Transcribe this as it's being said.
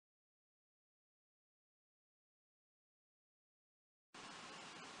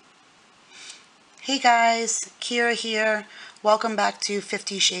Hey guys, Kira here. Welcome back to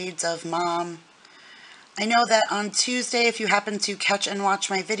 50 Shades of Mom. I know that on Tuesday, if you happen to catch and watch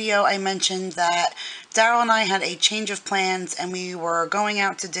my video, I mentioned that Daryl and I had a change of plans and we were going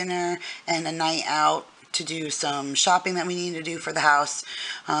out to dinner and a night out to do some shopping that we needed to do for the house.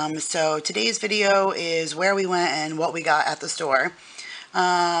 So today's video is where we went and what we got at the store.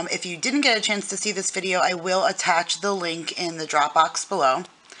 If you didn't get a chance to see this video, I will attach the link in the Dropbox below.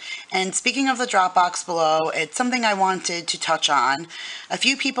 And speaking of the Dropbox below, it's something I wanted to touch on. A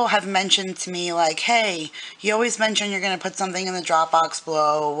few people have mentioned to me like, hey, you always mention you're going to put something in the Dropbox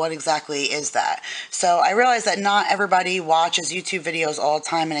below. What exactly is that? So I realize that not everybody watches YouTube videos all the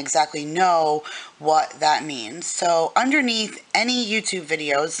time and exactly know what that means. So underneath any YouTube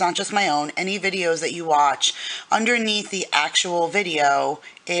videos, not just my own, any videos that you watch, underneath the actual video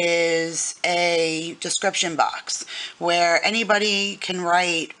is a description box where anybody can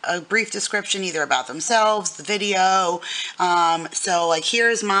write a brief description either about themselves, the video. So like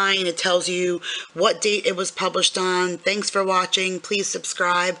here's mine. It tells you what date it was published on. Thanks for watching. Please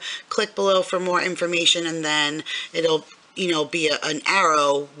subscribe. Click below for more information, and then it'll be an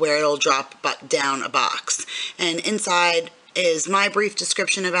arrow where it'll drop down a box. And inside is my brief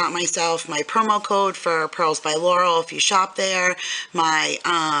description about myself, my promo code for Pearls by Laurel if you shop there, my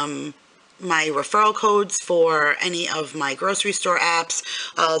referral codes for any of my grocery store apps.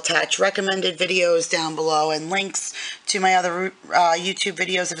 I'll attach recommended videos down below and links to my other YouTube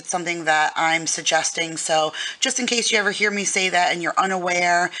videos if it's something that I'm suggesting. So just in case you ever hear me say that and you're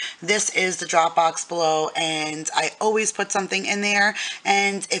unaware, this is the Dropbox below, and I always put something in there.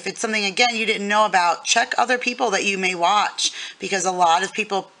 And if it's something, again, you didn't know about, check other people that you may watch, because a lot of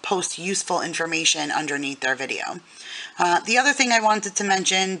people post useful information underneath their video. The other thing I wanted to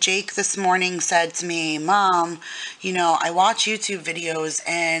mention, Jake this morning said to me, Mom, I watch YouTube videos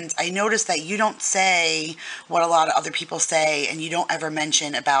and I noticed that you don't say what a lot of other people say, and you don't ever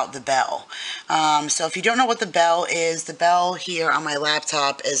mention about the bell. So if you don't know what the bell is, the bell here on my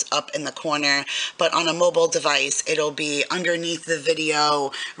laptop is up in the corner, but on a mobile device, it'll be underneath the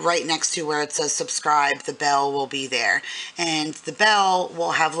video right next to where it says subscribe. The bell will be there, and the bell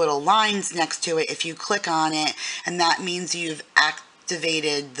will have little lines next to it if you click on it, and that means you've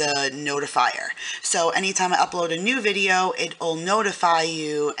activated the notifier. So anytime I upload a new video, it'll notify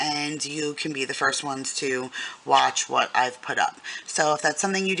you and you can be the first ones to watch what I've put up. So if that's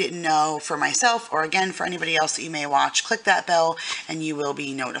something you didn't know for myself, or again for anybody else that you may watch, click that bell and you will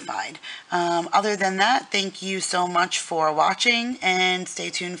be notified. Other than that, thank you so much for watching, and stay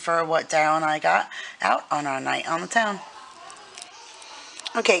tuned for what Daryl and I got out on our night on the town.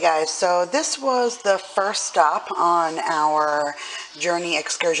 Okay guys, so this was the first stop on our journey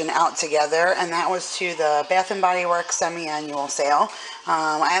excursion out together, and that was to the Bath & Body Works semi-annual sale.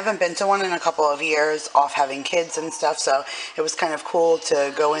 I haven't been to one in a couple of years, off having kids and stuff, so it was kind of cool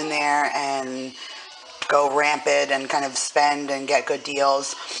to go in there and go rampant and kind of spend and get good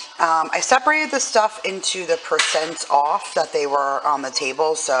deals. I separated the stuff into the percents off that they were on the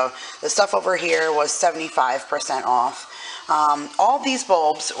table, so the stuff over here was 75% off. All these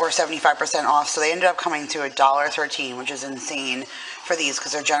bulbs were 75% off, so they ended up coming to $1.13, which is insane for these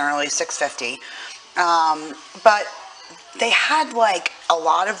because they're generally $6.50. But they had like a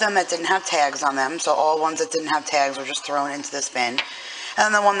lot of them that didn't have tags on them, so all ones that didn't have tags were just thrown into this bin.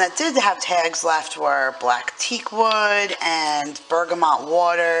 And the one that did have tags left were black teak wood and bergamot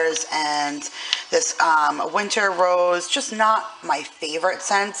waters and this winter rose, just not my favorite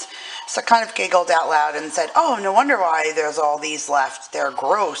scent. So I kind of giggled out loud and said, oh, no wonder why there's all these left. They're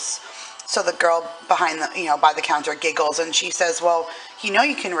gross. So the girl behind the, by the counter giggles and she says, well,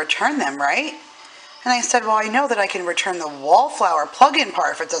 you can return them, right? And I said, well, I know that I can return the wallflower plug-in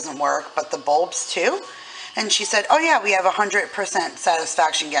part if it doesn't work, but the bulbs too? And she said, oh yeah, we have 100%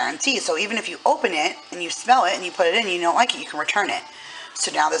 satisfaction guarantee. So even if you open it and you smell it and you put it in, you don't like it, you can return it.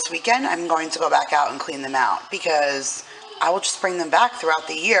 So now this weekend, I'm going to go back out and clean them out, because I will just bring them back throughout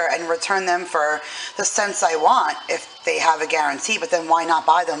the year and return them for the cents I want if they have a guarantee. But then why not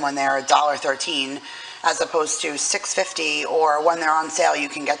buy them when they're $1.13 as opposed to $6.50, or when they're on sale, you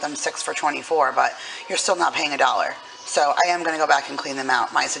can get them 6 for $24, but you're still not paying $1. So I am going to go back and clean them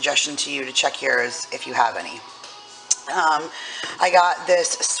out. My suggestion to you to check yours if you have any. I got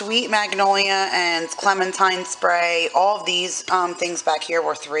this sweet magnolia and clementine spray. All of these things back here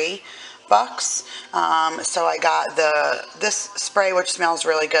were $3. So I got this spray, which smells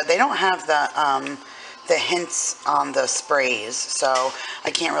really good. They don't have the the hints on the sprays, so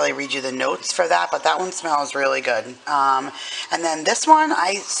I can't really read you the notes for that, but that one smells really good. And then this one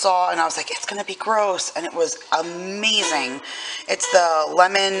I saw and I was like, it's gonna be gross, and it was amazing. It's the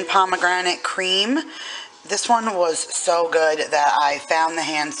lemon pomegranate cream. This one was so good that I found the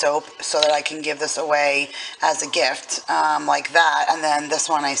hand soap so that I can give this away as a gift, like that. And then this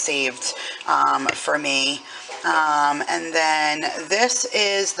one I saved for me. And then this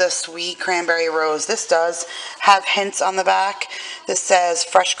is the sweet cranberry rose. This does have hints on the back. This says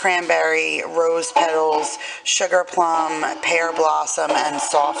fresh cranberry, rose petals, sugar plum, pear blossom, and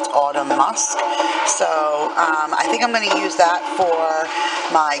soft autumn musk. So I think I'm going to use that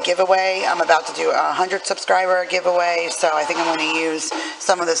for my giveaway. I'm about to do a 100 subscriber giveaway, so I think I'm going to use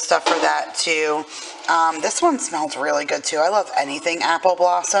some of this stuff for that too. This one smells really good too. I love anything apple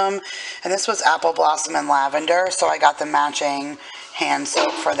blossom, and this was apple blossom and lavender, so I got the matching hand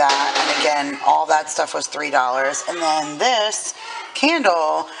soap for that. And again, all that stuff was $3. And then this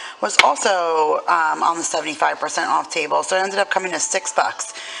candle was also on the 75% off table, so it ended up coming to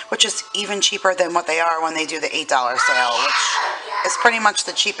 $6, which is even cheaper than what they are when they do the $8 sale, which is pretty much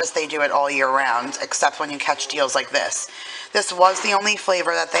the cheapest they do it all year round, except when you catch deals like this. This was the only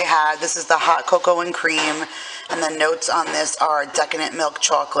flavor that they had. This is the hot cocoa and cream, and the notes on this are decadent milk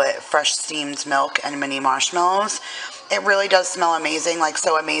chocolate, fresh steamed milk, and mini marshmallows. It really does smell amazing, like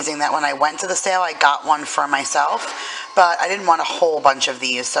so amazing that when I went to the sale, I got one for myself, but I didn't want a whole bunch of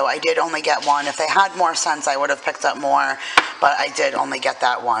these, so I did only get one. If they had more scents, I would have picked up more, but I did only get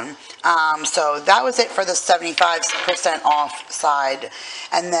that one. So that was it for the 75% off side.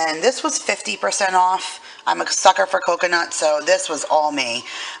 And then this was 50% off. I'm a sucker for coconut, so this was all me.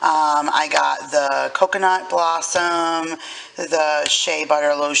 I got the coconut blossom, the shea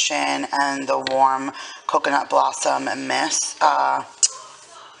butter lotion, and the warm coconut blossom mist.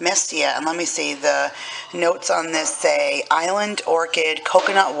 Yeah, and let me see, the notes on this say island orchid,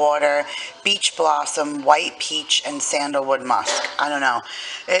 coconut water, beach blossom, white peach, and sandalwood musk. I don't know.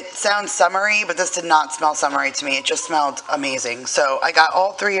 It sounds summery, but this did not smell summery to me. It just smelled amazing. So I got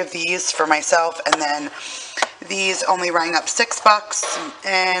all three of these for myself, and then these only rang up $6,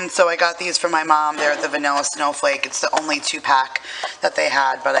 and so I got these for my mom. They're the vanilla snowflake. It's the only 2-pack that they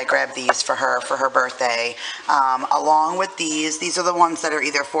had, but I grabbed these for her birthday. Along with these are the ones that are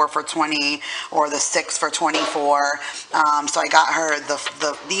either 4 for $20 or the 6 for $24. So I got her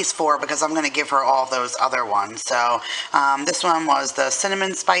these 4 because I'm going to give her all those other ones. So this one was the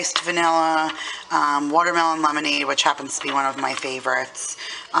cinnamon spiced vanilla, watermelon lemonade, which happens to be one of my favorites.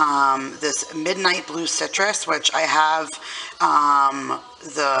 This midnight blue citrus, which I have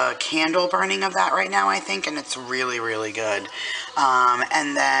the candle burning of that right now, I think, and it's really, really good.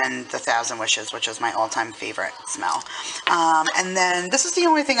 And then the Thousand Wishes, which is my all-time favorite smell. And then this is the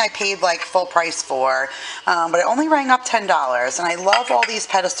only thing I paid like full price for, but it only rang up $10. And I love all these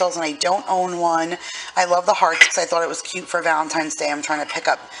pedestals, and I don't own one. I love the hearts because I thought it was cute for Valentine's Day. I'm trying to pick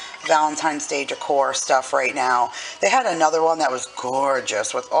up Valentine's Day decor stuff right now. They had another one that was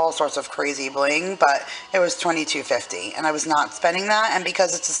gorgeous with all sorts of crazy bling, but it was $22.50, and I was not spending that. And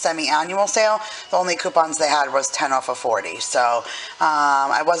because it's a semi-annual sale, the only coupons they had was 10 off of 40. So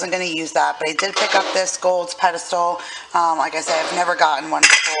I wasn't going to use that, but I did pick up this gold pedestal. Like I said, I've never gotten one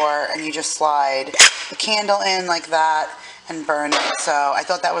before, and you just slide the candle in like that and burn it. So I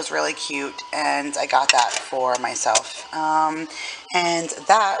thought that was really cute, and I got that for myself. And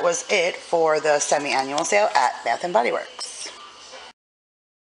that was it for the semi-annual sale at Bath & Body Works.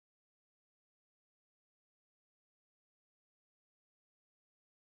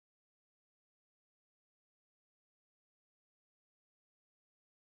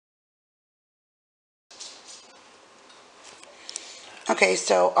 Okay,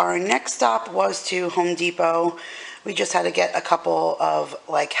 so our next stop was to Home Depot. We just had to get a couple of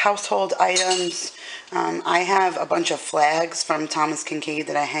like household items. I have a bunch of flags from Thomas Kincaid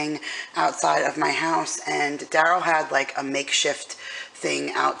that I hang outside of my house, and Daryl had like a makeshift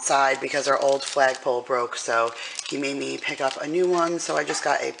thing outside because our old flagpole broke, so he made me pick up a new one. So I just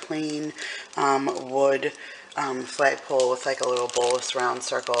got a plain wood flagpole with like a little bolus round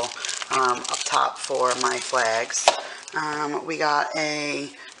circle up top for my flags. We got a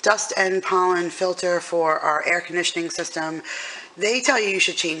dust and pollen filter for our air conditioning system. They tell you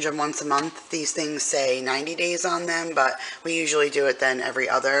should change them once a month. These things say 90 days on them, but we usually do it then every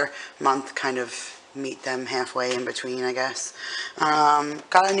other month, kind of meet them halfway in between, I guess.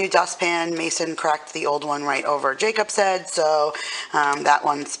 Got a new dustpan. Mason cracked the old one right over Jacob's head, so that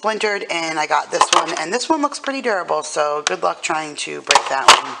one splintered, and I got this one, and this one looks pretty durable, so good luck trying to break that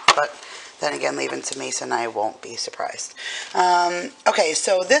one, but then again, leaving to Mason, I won't be surprised. Okay,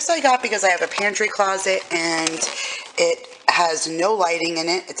 so this I got because I have a pantry closet, and it has no lighting in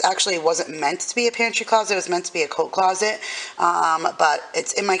it. It actually wasn't meant to be a pantry closet. It was meant to be a coat closet, but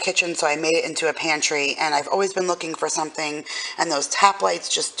it's in my kitchen, so I made it into a pantry, and I've always been looking for something, and those tap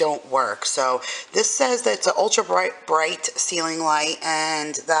lights just don't work. So this says that it's an ultra bright ceiling light,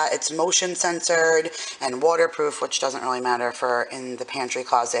 and that it's motion censored and waterproof, which doesn't really matter for in the pantry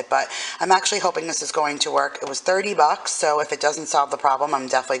closet, but I'm actually hoping this is going to work. It was 30 bucks, so if it doesn't solve the problem, I'm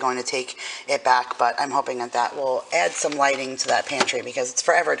definitely going to take it back, but I'm hoping that that will add some lighting to that pantry because it's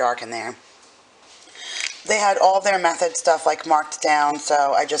forever dark in there. They had all their Method stuff like marked down,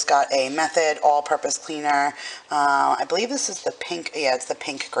 so I just got a Method all-purpose cleaner. I believe this is the pink, yeah, it's the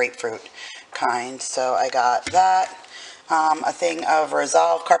pink grapefruit kind, so I got that. A thing of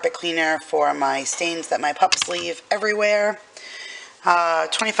Resolve carpet cleaner for my stains that my pups leave everywhere.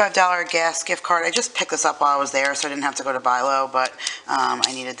 $25 gas gift card. I just picked this up while I was there, so I didn't have to go to buy low, but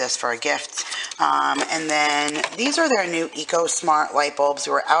I needed this for a gift. And then these are their new Eco Smart light bulbs.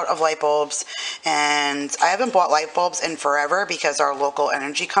 We were out of light bulbs, and I haven't bought light bulbs in forever because our local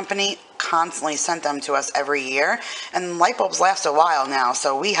energy company constantly sent them to us every year, and light bulbs last a while now,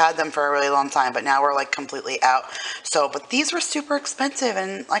 so we had them for a really long time, but now we're like completely out. So, but these were super expensive,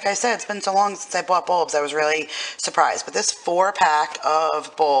 and like I said, it's been so long since I bought bulbs, I was really surprised. But this 4-pack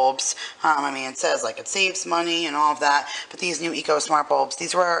of bulbs, I mean, it says like it saves money and all of that, but these new Eco Smart bulbs,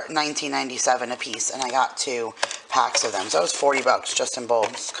 these were $19.97 a piece, and I got 2 packs of them, so it was 40 bucks just in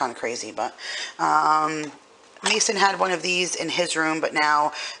bulbs. Kind of crazy, but Mason had one of these in his room, but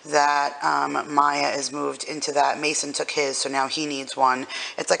now that Maya is moved into that, Mason took his, so now he needs one.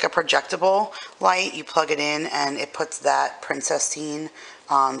 It's like a projectable light. You plug it in, and it puts that princess scene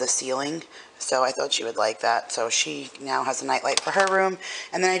on the ceiling. So I thought she would like that. So she now has a nightlight for her room.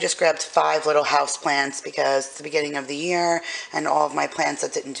 And then I just grabbed 5 little house plants because it's the beginning of the year, and all of my plants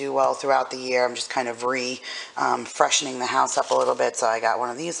that didn't do well throughout the year, I'm just kind of freshening the house up a little bit. So I got one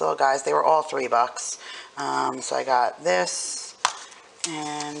of these little guys. They were all 3 bucks. So I got this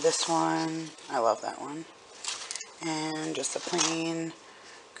and this one. I love that one. And just a plain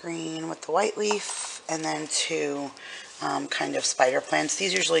green with the white leaf, and then 2 kind of spider plants.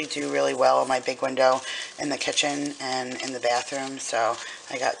 These usually do really well in my big window in the kitchen and in the bathroom, so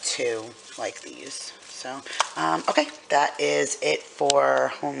I got 2 like these. So, okay, that is it for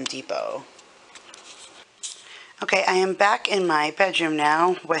Home Depot. Okay, I am back in my bedroom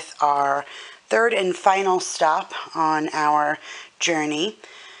now with our 3rd and final stop on our journey.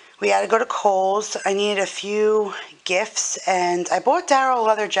 We had to go to Kohls. I needed a few gifts, and I bought Daryl a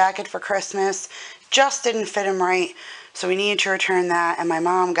leather jacket for Christmas. Just didn't fit him right, so we needed to return that, and my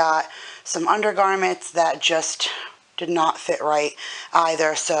mom got some undergarments that just did not fit right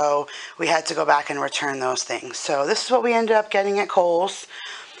either, so we had to go back and return those things. So this is what we ended up getting at Kohls.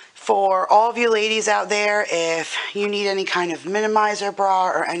 For all of you ladies out there, if you need any kind of minimizer bra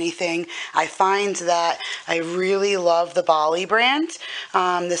or anything, I find that I really love the Bali brand.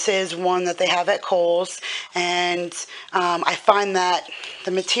 This is one that they have at Kohls, and I find that the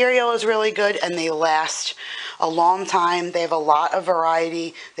material is really good and they last a long time. They have a lot of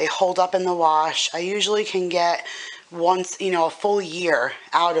variety. They hold up in the wash. I usually can get once, a full year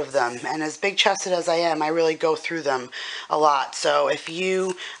out of them, and as big chested as I am, I really go through them a lot. So if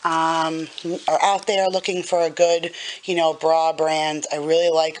you are out there looking for a good bra brand, I really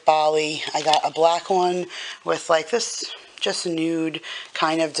like Bali. I got a black one with like this just nude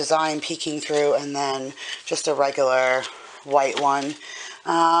kind of design peeking through, and then just a regular white one.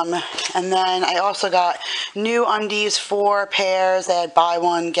 And then I also got new undies, 4 pairs. They had buy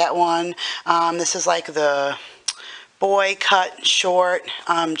one get one. This is like the boy cut short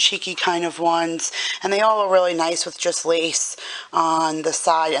cheeky kind of ones, and they all are really nice with just lace on the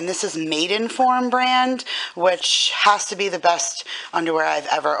side. And this is Maidenform brand, which has to be the best underwear I've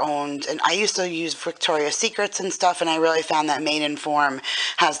ever owned. And I used to use Victoria's Secrets and stuff, and I really found that Maidenform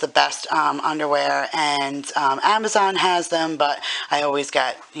has the best underwear, and Amazon has them, but I always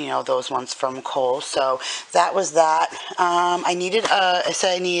get those ones from Kohls. So that was that. I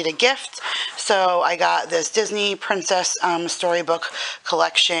said I needed a gift, so I got this Disney Princess Princess Storybook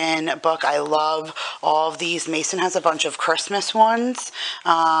Collection book. I love all of these. Mason has a bunch of Christmas ones,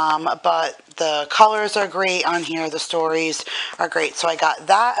 but the colors are great on here. The stories are great. So I got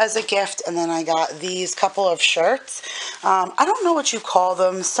that as a gift, and then I got these couple of shirts. I don't know what you call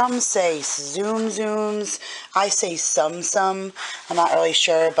them. Some say zooms. I say some. I'm not really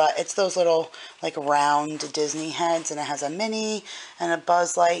sure, but it's those little like round Disney heads, and it has a Minnie and a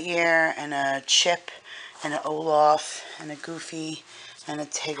Buzz Lightyear and a Chip and an Olaf and a Goofy and a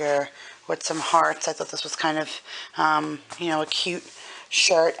Tigger with some hearts. I thought this was kind of, a cute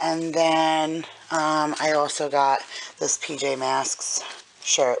shirt. And then I also got this PJ Masks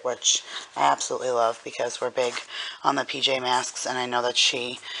shirt, which I absolutely love because we're big on the PJ Masks, and I know that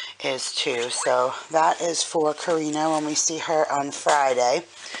she is too. So that is for Karina when we see her on Friday.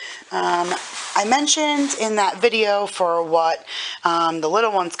 I mentioned in that video for what the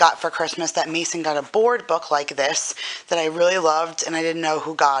little ones got for Christmas that Mason got a board book like this that I really loved, and I didn't know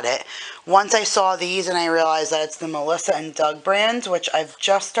who got it. Once I saw these and I realized that it's the Melissa and Doug brand, which I've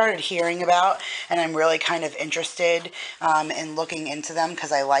just started hearing about, and I'm really kind of interested in looking into them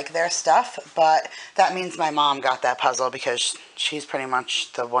because I like their stuff. But that means my mom got that puzzle because she's pretty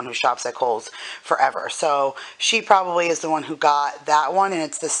much the one who shops at Kohls forever. So she probably is the one who got that one, and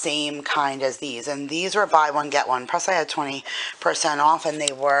it's the same kind as these. And these were buy one, get one. Plus I had 20% off, and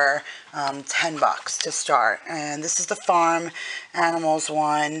they were $10 to start. And this is the Farm Animals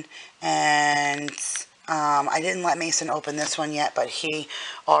one. And I didn't let Mason open this one yet, but he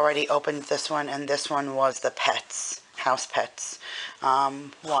already opened this one, and this one was the Pets, House Pets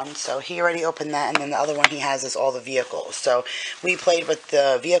one. So he already opened that, and then the other one he has is all the vehicles. So we played with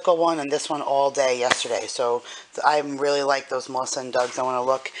the vehicle one and this one all day yesterday. So I really like those Melissa and Doug's. I want to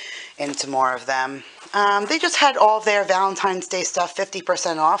look into more of them. They just had all their Valentine's Day stuff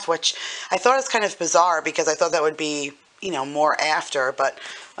 50% off, which I thought was kind of bizarre because I thought that would be, more after, but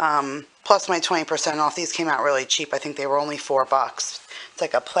plus my 20% off. These came out really cheap. I think they were only $4. It's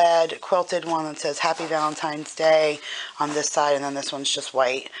like a plaid quilted one that says Happy Valentine's Day on this side, and then this one's just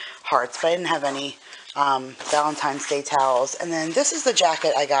white hearts, but I didn't have any Valentine's Day towels. And then this is the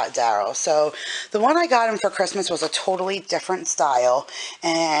jacket I got Daryl. So the one I got him for Christmas was a totally different style,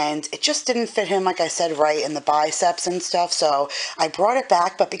 and it just didn't fit him, like I said, right in the biceps and stuff. So I brought it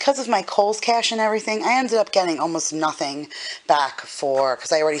back, but because of my Kohls cash and everything, I ended up getting almost nothing back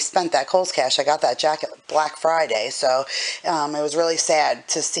because I already spent that Kohls cash. I got that jacket Black Friday, so it was really sad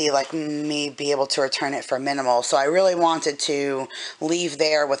to see like me be able to return it for minimal. So I really wanted to leave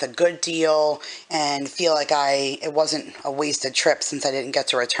there with a good deal and feel like it wasn't a wasted trip since I didn't get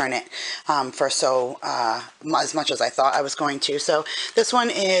to return it for as much as I thought I was going to. So this one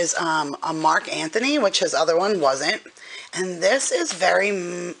is a Mark Anthony, which his other one wasn't. And this is very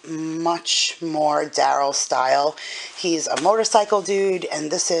much more Daryl style. He's a motorcycle dude,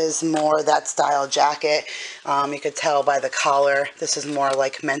 and this is more that style jacket. You could tell by the collar, this is more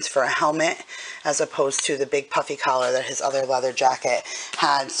like meant for a helmet as opposed to the big puffy collar that his other leather jacket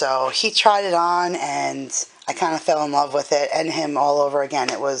had. So he tried it on, and I kind of fell in love with it, and him all over again.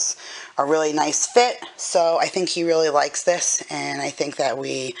 It was a really nice fit, so I think he really likes this, and I think that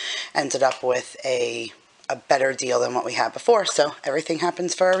we ended up with a better deal than what we had before. So everything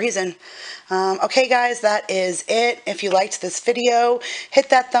happens for a reason. Okay guys, that is it. If you liked this video, hit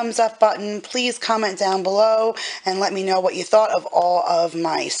that thumbs up button. Please comment down below and let me know what you thought of all of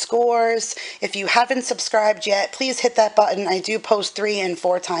my scores. If you haven't subscribed yet, please hit that button. I do post 3 and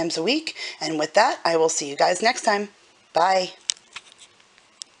 4 times a week. And with that, I will see you guys next time. Bye.